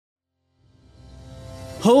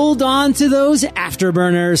Hold on to those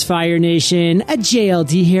afterburners, Fire Nation. A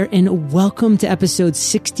JLD here, and welcome to episode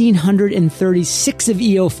 1636 of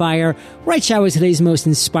EO Fire, where I chat with today's most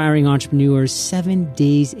inspiring entrepreneurs 7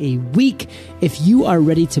 days a week. If you are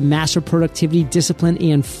ready to master productivity, discipline,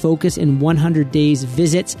 and focus in 100 days,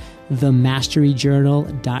 visit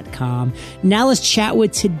themasteryjournal.com. Now let's chat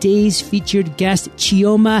with today's featured guest,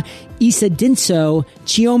 Chioma Isiadinso.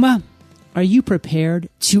 Chioma, are you prepared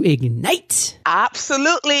to ignite?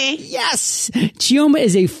 Absolutely. Yes. Chioma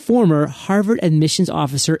is a former Harvard admissions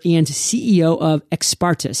officer and CEO of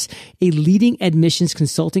EXPARTUS, a leading admissions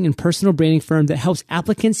consulting and personal branding firm that helps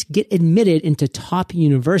applicants get admitted into top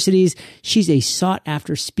universities. She's a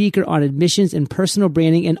sought-after speaker on admissions and personal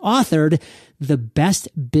branding and authored The Best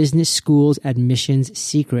Business Schools Admissions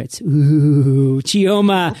Secrets. Ooh,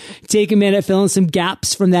 Chioma, take a minute, fill in some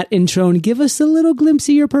gaps from that intro and give us a little glimpse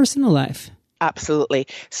of your personal life. Absolutely.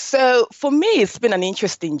 So for me, it's been an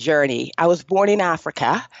interesting journey. I was born in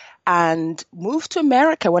Africa and moved to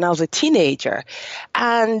America when I was a teenager.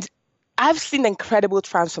 And I've seen the incredible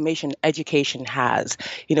transformation education has,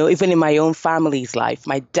 even in my own family's life.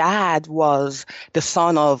 My dad was the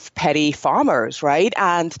son of petty farmers, right?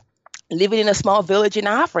 And living in a small village in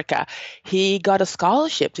Africa, he got a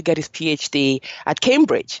scholarship to get his PhD at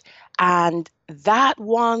Cambridge. And that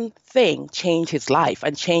one thing changed his life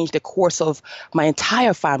and changed the course of my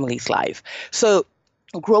entire family's life. So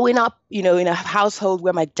growing up, in a household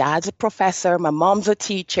where my dad's a professor, my mom's a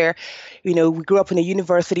teacher, we grew up in a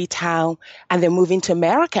university town, and then moving to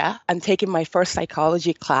America and taking my first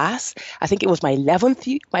psychology class. I think it was my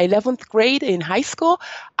 11th grade in high school.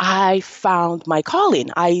 I found my calling.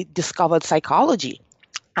 I discovered psychology.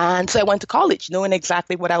 And so I went to college knowing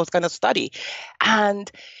exactly what I was going to study. And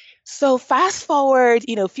so fast forward,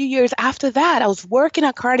 a few years after that, I was working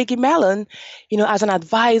at Carnegie Mellon, as an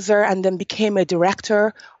advisor, and then became a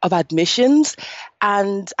director of admissions.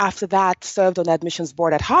 And after that, served on the admissions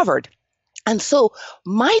board at Harvard. And so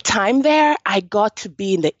my time there, I got to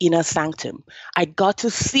be in the inner sanctum. I got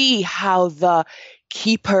to see how the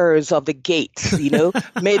keepers of the gates,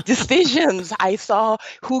 made decisions. I saw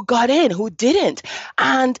who got in, who didn't.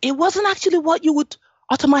 And it wasn't actually what you would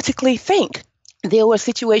automatically think. There were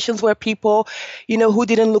situations where people, who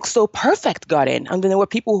didn't look so perfect got in. And then there were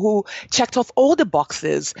people who checked off all the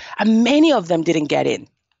boxes, and many of them didn't get in.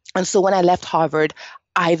 And so when I left Harvard,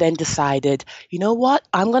 I then decided, what?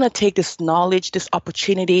 I'm going to take this knowledge, this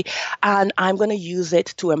opportunity, and I'm going to use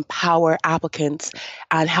it to empower applicants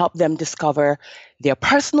and help them discover their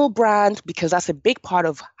personal brand, because that's a big part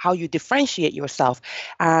of how you differentiate yourself,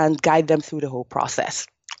 and guide them through the whole process.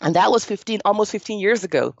 And that was almost 15 years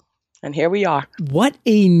ago. And here we are. What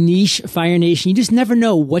a niche, Fire Nation. You just never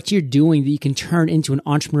know what you're doing that you can turn into an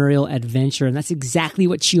entrepreneurial adventure. And that's exactly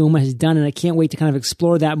what Chioma has done. And I can't wait to kind of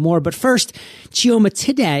explore that more. But first, Chioma,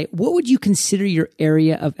 today, what would you consider your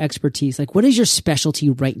area of expertise? Like, what is your specialty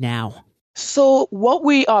right now? So what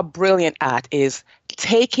we are brilliant at is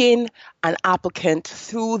taking an applicant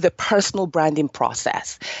through the personal branding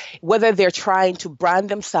process, whether they're trying to brand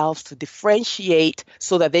themselves to differentiate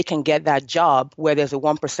so that they can get that job where there's a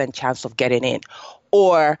 1% chance of getting in,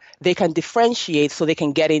 or they can differentiate so they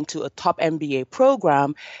can get into a top MBA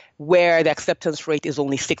program where the acceptance rate is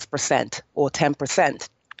only 6% or 10%.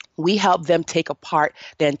 We help them take apart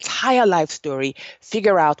their entire life story,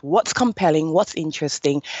 figure out what's compelling, what's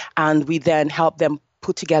interesting, and we then help them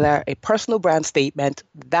put together a personal brand statement.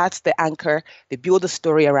 That's the anchor. They build a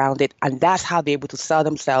story around it, and that's how they're able to sell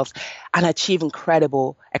themselves and achieve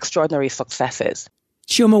incredible, extraordinary successes.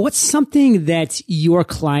 Chioma, what's something that your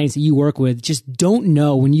clients that you work with just don't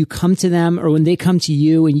know when you come to them or when they come to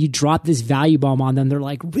you and you drop this value bomb on them? They're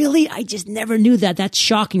like, really? I just never knew that. That's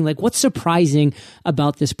shocking. Like, what's surprising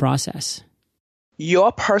about this process?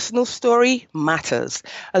 Your personal story matters.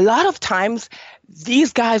 A lot of times,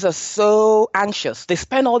 these guys are so anxious. They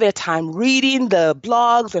spend all their time reading the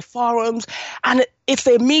blogs, the forums, and it's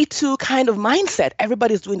a Me Too kind of mindset.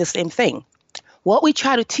 Everybody's doing the same thing. What we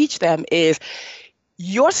try to teach them is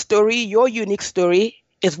your story, your unique story,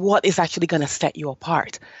 is what is actually going to set you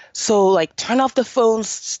apart. So turn off the phones,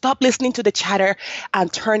 stop listening to the chatter,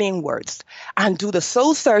 and turn inwards and do the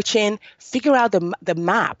soul searching, figure out the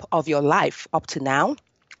map of your life up to now.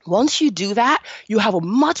 Once you do that, you have a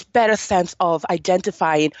much better sense of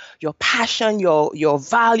identifying your passion, your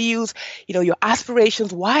values, your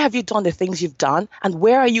aspirations. Why have you done the things you've done, and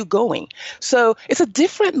where are you going? So it's a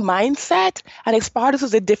different mindset, and EXPARTUS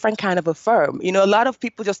is a different kind of a firm. A lot of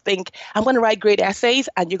people just think, I'm going to write great essays,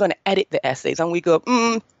 and you're going to edit the essays. And we go,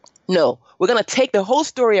 No, we're going to take the whole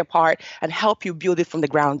story apart and help you build it from the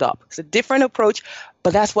ground up. It's a different approach,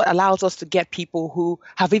 but that's what allows us to get people who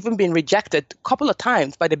have even been rejected a couple of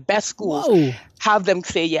times by the best schools, Whoa. have them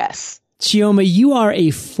say yes. Chioma, you are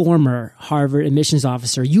a former Harvard admissions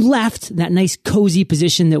officer. You left that nice cozy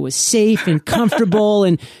position that was safe and comfortable.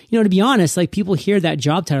 And, to be honest, like people hear that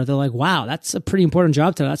job title, they're like, wow, that's a pretty important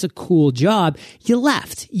job title. That's a cool job. You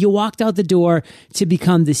left. You walked out the door to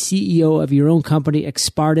become the CEO of your own company,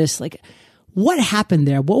 EXPARTUS. Like, what happened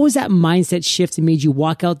there? What was that mindset shift that made you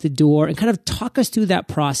walk out the door, and kind of talk us through that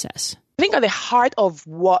process? I think at the heart of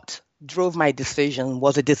what drove my decision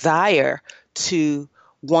was a desire to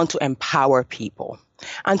want to empower people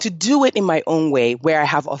and to do it in my own way, where I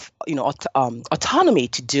have autonomy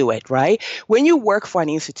to do it, right? When you work for an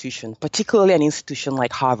institution, particularly an institution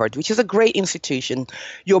like Harvard, which is a great institution,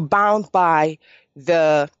 you're bound by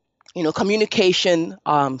the communication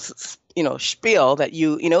spiel that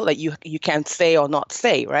you can say or not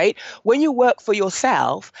say, right? When you work for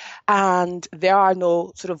yourself and there are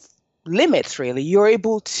no sort of limits, really, you're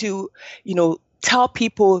able to tell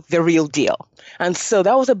people the real deal. And so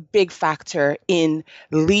that was a big factor in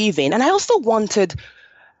leaving. And I also wanted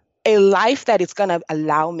a life that is going to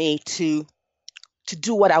allow me to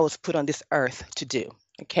do what I was put on this earth to do.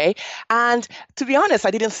 Okay. And to be honest, I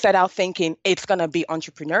didn't set out thinking it's going to be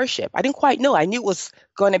entrepreneurship. I didn't quite know. I knew it was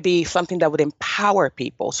going to be something that would empower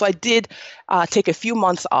people. So I did take a few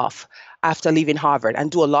months off after leaving Harvard and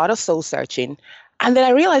do a lot of soul searching. And then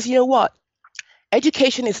I realized, you know what?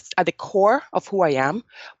 Education is at the core of who I am,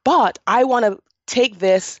 but I want to take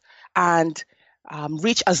this and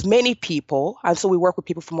reach as many people. And so we work with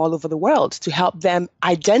people from all over the world to help them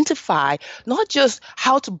identify not just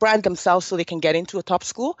how to brand themselves so they can get into a top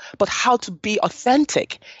school, but how to be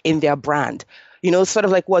authentic in their brand. Sort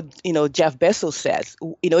of like what, Jeff Bezos says,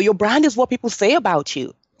 your brand is what people say about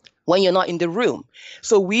you when you're not in the room.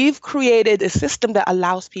 So we've created a system that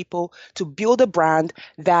allows people to build a brand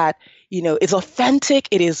that, is authentic.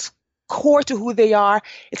 It is core to who they are.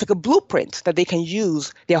 It's like a blueprint that they can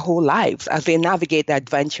use their whole lives as they navigate the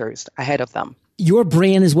adventures ahead of them. Your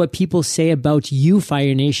brand is what people say about you,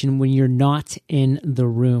 Fire Nation, when you're not in the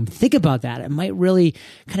room. Think about that. It might really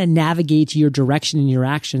kind of navigate your direction and your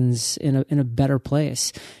actions in a better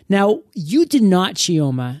place. Now, you did not,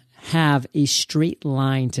 Chioma, have a straight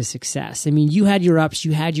line to success. I mean, you had your ups,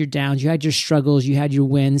 you had your downs, you had your struggles, you had your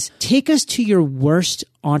wins. Take us to your worst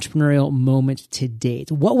entrepreneurial moment to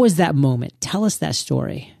date. What was that moment? Tell us that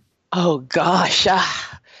story. Oh, gosh.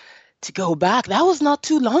 To go back, that was not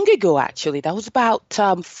too long ago, actually. That was about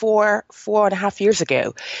 4.5 years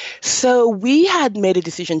ago. So we had made a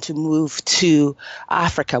decision to move to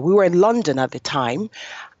Africa. We were in London at the time,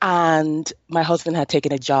 and my husband had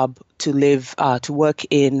taken a job to work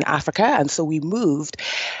in Africa. And so we moved.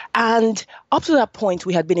 And up to that point,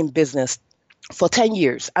 we had been in business for 10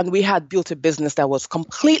 years, and we had built a business that was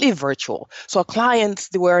completely virtual. So our clients,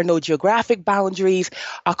 there were no geographic boundaries.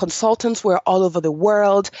 Our consultants were all over the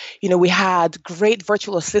world. We had great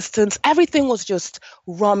virtual assistants. Everything was just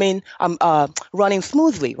running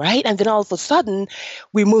smoothly, right? And then all of a sudden,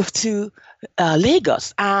 we moved to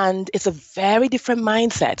Lagos, and it's a very different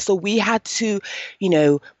mindset. So we had to,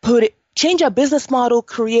 change our business model,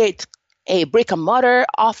 create a brick and mortar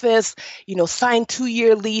office, sign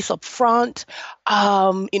 2-year lease up front,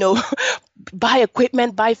 buy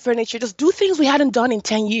equipment, buy furniture, just do things we hadn't done in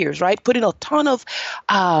 10 years, right? Put in a ton of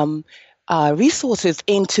resources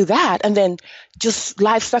into that. And then just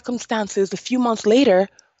life circumstances, a few months later,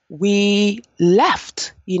 we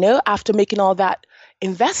left, after making all that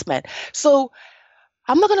investment. So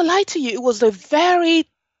I'm not going to lie to you. It was a very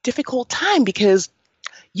difficult time because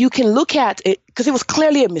you can look at it, because it was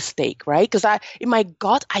clearly a mistake, right? Because in my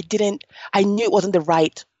gut, I knew it wasn't the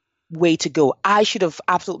right way to go. I should have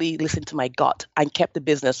absolutely listened to my gut and kept the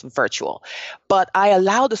business virtual. But I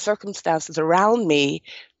allowed the circumstances around me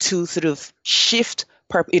to sort of shift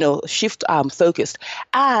focused.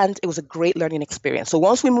 And it was a great learning experience. So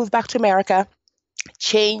once we moved back to America,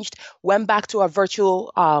 changed, went back to our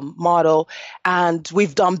virtual model, and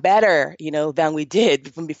we've done better, than we did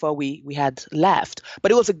even before we had left.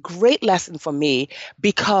 But it was a great lesson for me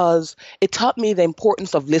because it taught me the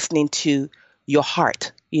importance of listening to your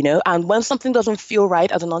heart, and when something doesn't feel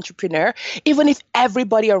right as an entrepreneur, even if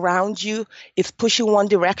everybody around you is pushing one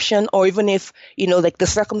direction, or even if, like the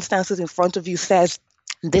circumstances in front of you says,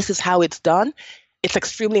 this is how it's done, it's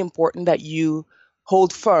extremely important that you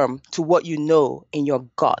hold firm to what you know in your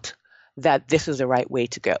gut, that this is the right way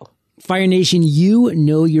to go. Fire Nation, you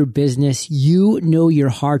know your business, you know your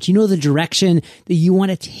heart, you know the direction that you want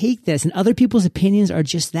to take this. And other people's opinions are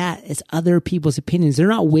just that. It's other people's opinions. They're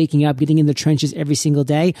not waking up, getting in the trenches every single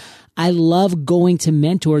day. I love going to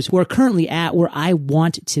mentors who are currently at where I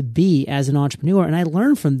want to be as an entrepreneur, and I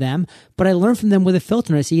learn from them, but I learn from them with a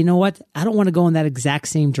filter. And I say, you know what? I don't want to go in that exact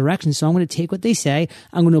same direction. So I'm going to take what they say.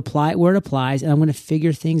 I'm going to apply it where it applies, and I'm going to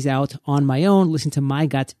figure things out on my own, listen to my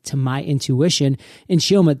gut, to my intuition. And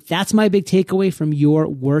Chioma, that's my big takeaway from your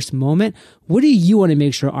worst moment. What do you want to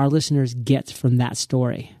make sure our listeners get from that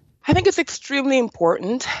story? I think it's extremely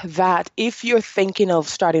important that if you're thinking of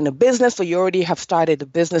starting a business or you already have started a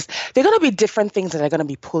business, there are going to be different things that are going to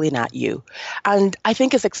be pulling at you. And I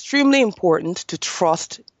think it's extremely important to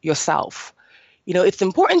trust yourself. You know, it's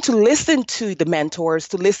important to listen to the mentors,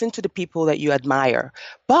 to listen to the people that you admire.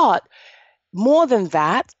 But more than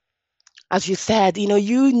that, as you said, you know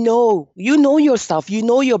yourself, you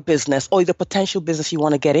know your business or the potential business you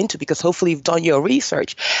want to get into because hopefully you've done your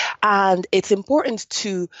research. And it's important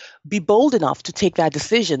to be bold enough to take that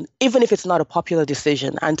decision, even if it's not a popular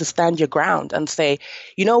decision, and to stand your ground and say,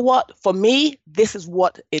 you know what, for me, this is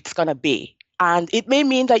what it's going to be. And it may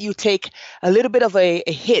mean that you take a little bit of a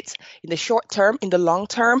hit in the short term. In the long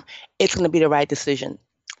term, it's going to be the right decision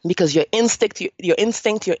because your instinct,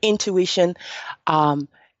 your intuition,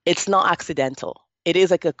 it's not accidental. It is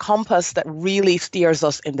like a compass that really steers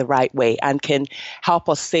us in the right way and can help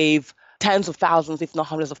us save tens of thousands, if not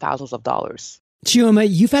hundreds of thousands of dollars. Chioma,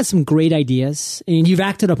 you've had some great ideas and you've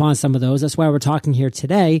acted upon some of those. That's why we're talking here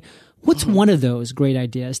today. What's one of those great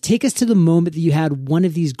ideas? Take us to the moment that you had one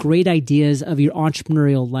of these great ideas of your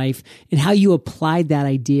entrepreneurial life and how you applied that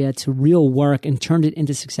idea to real work and turned it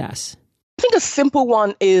into success. I think a simple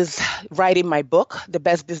one is writing my book, The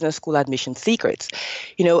Best Business School Admission Secrets.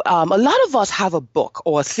 You know, a lot of us have a book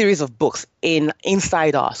or a series of books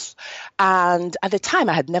inside us. And at the time,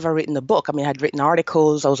 I had never written a book. I mean, I had written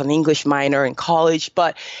articles. I was an English minor in college,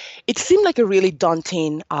 but it seemed like a really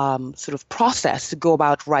daunting sort of process to go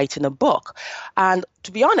about writing a book. And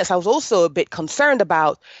to be honest, I was also a bit concerned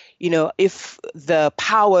about, you know, if the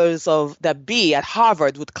powers of that be at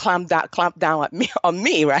Harvard would clamp down on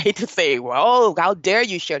me, right? To say, well, how dare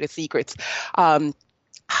you share the secrets?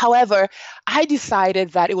 However, I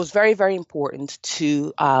decided that it was very, very important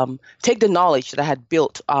to take the knowledge that I had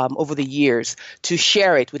built over the years to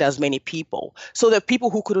share it with as many people so that people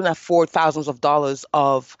who couldn't afford thousands of dollars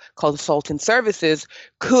of consulting services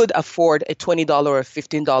could afford a $20 or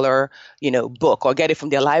 $15, book or get it from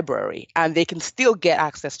their library. And they can still get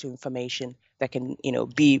access to information that can,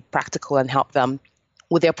 be practical and help them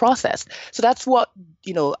with their process. So that's what,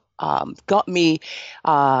 got me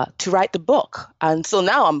to write the book. And so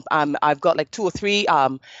now I've got like 2 or 3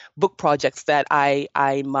 book projects that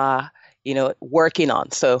I'm working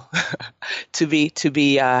on. So to be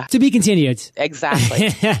continued. Exactly.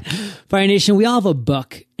 Fire Nation, we all have a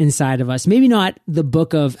book inside of us. Maybe not the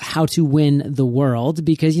book of how to win the world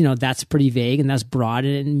because, that's pretty vague and that's broad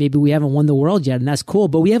and maybe we haven't won the world yet and that's cool.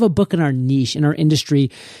 But we have a book in our niche, in our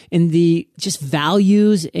industry, in the just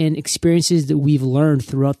values and experiences that we've learned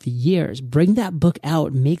throughout the years. Bring that book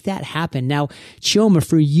out, make that happen. Now, Chioma,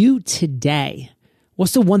 for you today,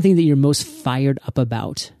 what's the one thing that you're most fired up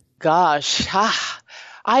about? Gosh,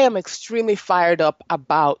 I am extremely fired up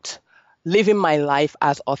about living my life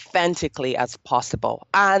as authentically as possible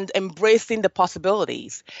and embracing the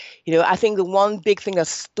possibilities. I think the one big thing that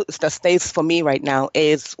stays for me right now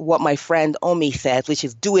is what my friend Omi says, which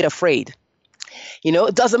is do it afraid.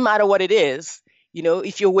 It doesn't matter what it is.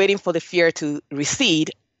 If you're waiting for the fear to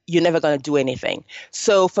recede, you're never going to do anything.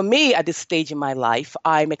 So for me at this stage in my life,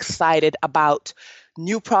 I'm excited about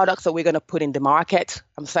new products that we're going to put in the market.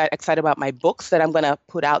 I'm excited about my books that I'm going to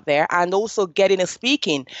put out there and also getting a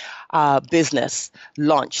speaking business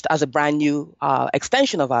launched as a brand new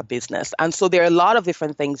extension of our business. And so there are a lot of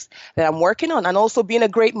different things that I'm working on and also being a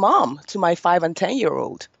great mom to my 5 and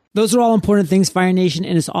 10-year-old. Those are all important things, Fire Nation,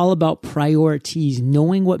 and it's all about priorities,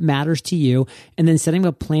 knowing what matters to you, and then setting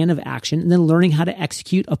a plan of action, and then learning how to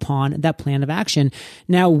execute upon that plan of action.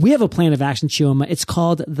 Now, we have a plan of action, Chioma. It's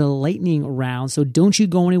called the Lightning Round, so don't you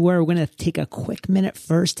go anywhere. We're going to take a quick minute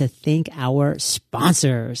first to thank our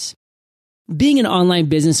sponsors. Being an online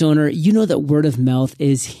business owner, you know that word of mouth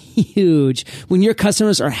is huge. When your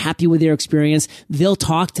customers are happy with their experience, they'll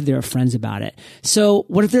talk to their friends about it. So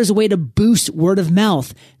what if there's a way to boost word of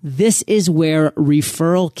mouth? This is where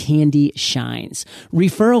Referral Candy shines.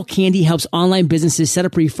 Referral Candy helps online businesses set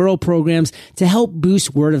up referral programs to help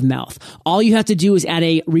boost word of mouth. All you have to do is add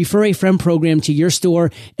a Refer a Friend program to your store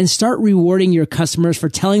and start rewarding your customers for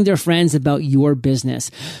telling their friends about your business.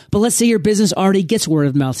 But let's say your business already gets word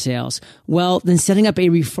of mouth sales. Well, then setting up a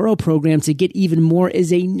referral program to get even more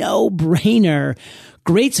is a no-brainer.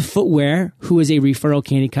 Greats Footwear, who is a Referral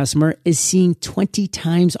Candy customer, is seeing 20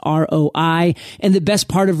 times ROI. And the best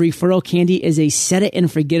part of Referral Candy is a set it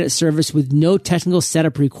and forget it service with no technical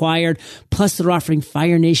setup required. Plus, they're offering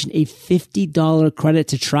Fire Nation a $50 credit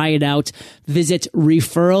to try it out. Visit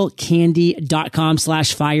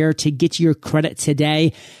referralcandy.com/fire to get your credit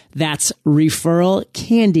today. That's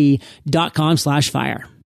referralcandy.com/fire.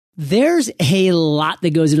 There's a lot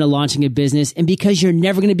that goes into launching a business, and because you're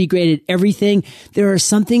never going to be great at everything, there are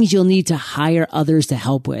some things you'll need to hire others to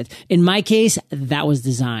help with. In my case, that was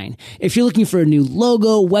design. If you're looking for a new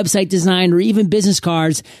logo, website design, or even business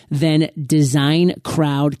cards, then Design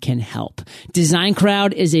Crowd can help. Design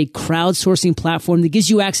Crowd is a crowdsourcing platform that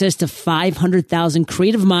gives you access to 500,000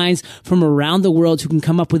 creative minds from around the world who can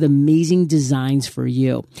come up with amazing designs for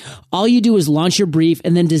you. All you do is launch your brief,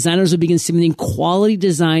 and then designers will begin submitting quality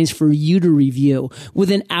designs for you to review.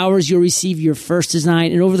 Within hours, you'll receive your first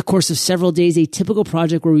design, and over the course of several days, a typical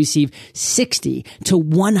project will receive 60 to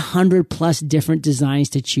 100 plus different designs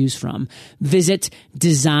to choose from. Visit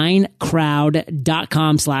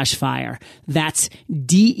designcrowd.com/fire. That's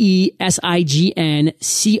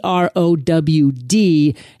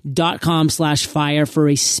DESIGNCROWD.com/fire for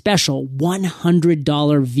a special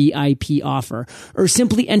 $100 VIP offer, or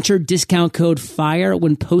simply enter discount code FIRE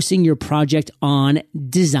when posting your project on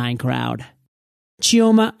Design Crowd.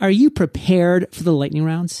 Chioma, are you prepared for the lightning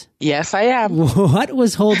rounds? Yes, I am. What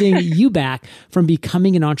was holding you back from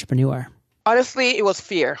becoming an entrepreneur? Honestly, it was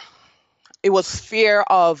fear. It was fear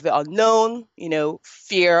of the unknown,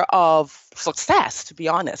 fear of success, to be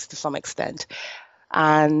honest, to some extent.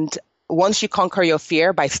 And once you conquer your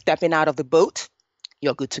fear by stepping out of the boat,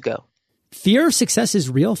 you're good to go. Fear of success is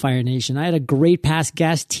real, Fire Nation. I had a great past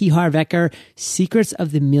guest, T. Harv Eker, Secrets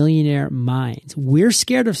of the Millionaire Mind. We're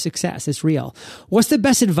scared of success. It's real. What's the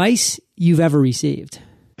best advice you've ever received?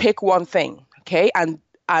 Pick one thing, okay? And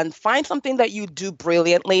find something that you do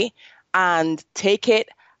brilliantly and take it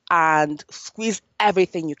and squeeze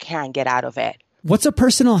everything you can get out of it. What's a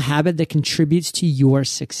personal habit that contributes to your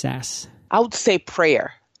success? I would say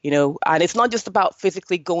prayer. And it's not just about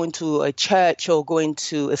physically going to a church or going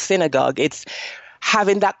to a synagogue. It's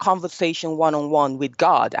having that conversation one-on-one with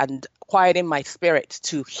God and quieting my spirit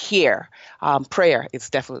to hear. Prayer is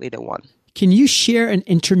definitely the one. Can you share an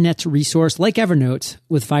internet resource like Evernote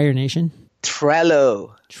with Fire Nation?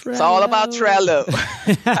 Trello. It's all about Trello.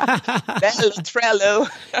 Trello.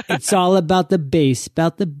 It's all about the base,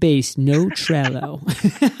 no Trello.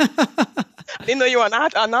 I didn't know you were an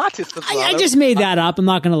artist as well. I just made that up. I'm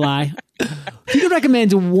not going to lie. If you could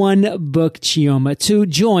recommend one book, Chioma, to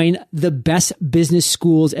join the best business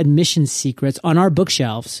schools admissions secrets on our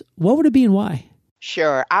bookshelves, what would it be and why?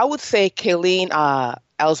 Sure. I would say Kayleen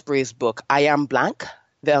Ellsbury's book, I Am Blank,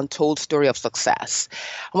 The Untold Story of Success.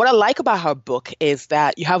 And what I like about her book is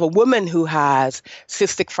that you have a woman who has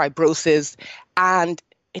cystic fibrosis and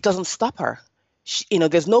it doesn't stop her.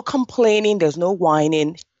 There's no complaining, there's no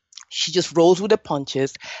whining. She just rolls with the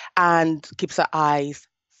punches and keeps her eyes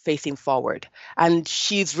facing forward. And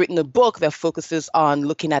she's written a book that focuses on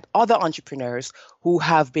looking at other entrepreneurs who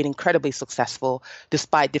have been incredibly successful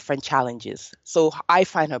despite different challenges. So I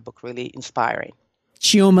find her book really inspiring.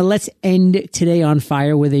 Chioma, let's end today on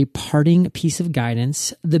fire with a parting piece of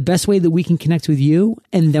guidance, the best way that we can connect with you,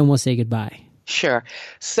 and then we'll say goodbye. Sure.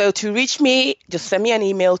 So to reach me, just send me an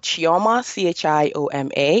email, Chioma,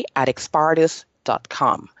 CHIOMA,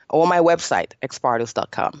 @EXPARTUS.com. Or my website,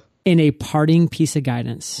 expartus.com. In a parting piece of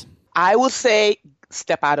guidance, I would say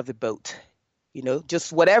step out of the boat.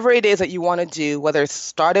 Just whatever it is that you want to do, whether it's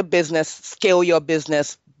start a business, scale your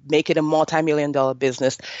business, make it a multi-million-dollar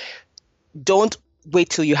business. Don't wait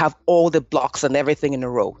till you have all the blocks and everything in a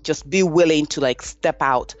row. Just be willing to step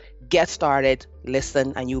out, get started,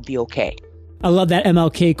 listen, and you'll be okay. I love that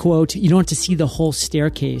MLK quote. You don't have to see the whole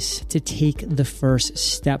staircase to take the first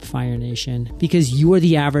step, Fire Nation, because you are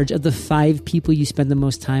the average of the 5 people you spend the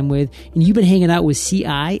most time with. And you've been hanging out with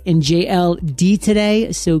CI and JLD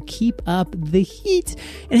today. So keep up the heat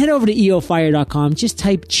and head over to eofire.com. Just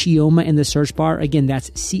type Chioma in the search bar. Again,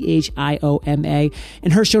 that's Chioma.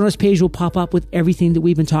 And her show notes page will pop up with everything that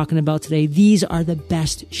we've been talking about today. These are the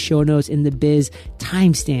best show notes in the biz.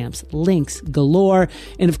 Timestamps, links galore.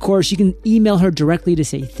 And of course, you can email her directly to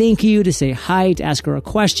say thank you, to say hi, to ask her a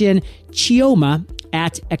question,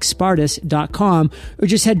 Chioma@expartus.com, or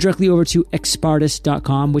just head directly over to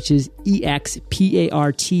expartus.com, which is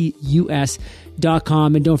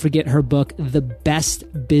EXPARTUS.com. And don't forget her book, The Best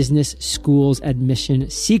Business Schools Admission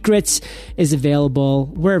Secrets, is available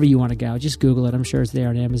wherever you want to go. Just Google it. I'm sure it's there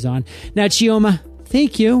on Amazon. Now, Chioma,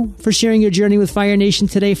 thank you for sharing your journey with Fire Nation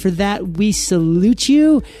today. For that, we salute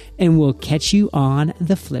you, and we'll catch you on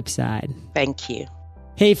the flip side. Thank you.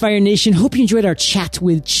 Hey, Fire Nation. Hope you enjoyed our chat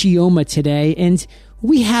with Chioma today. And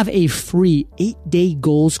we have a free 8-day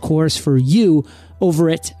goals course for you over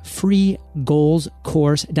at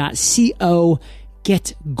freegoalscourse.co.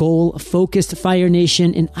 Get goal focused, Fire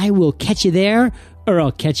Nation, and I will catch you there, or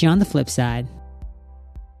I'll catch you on the flip side.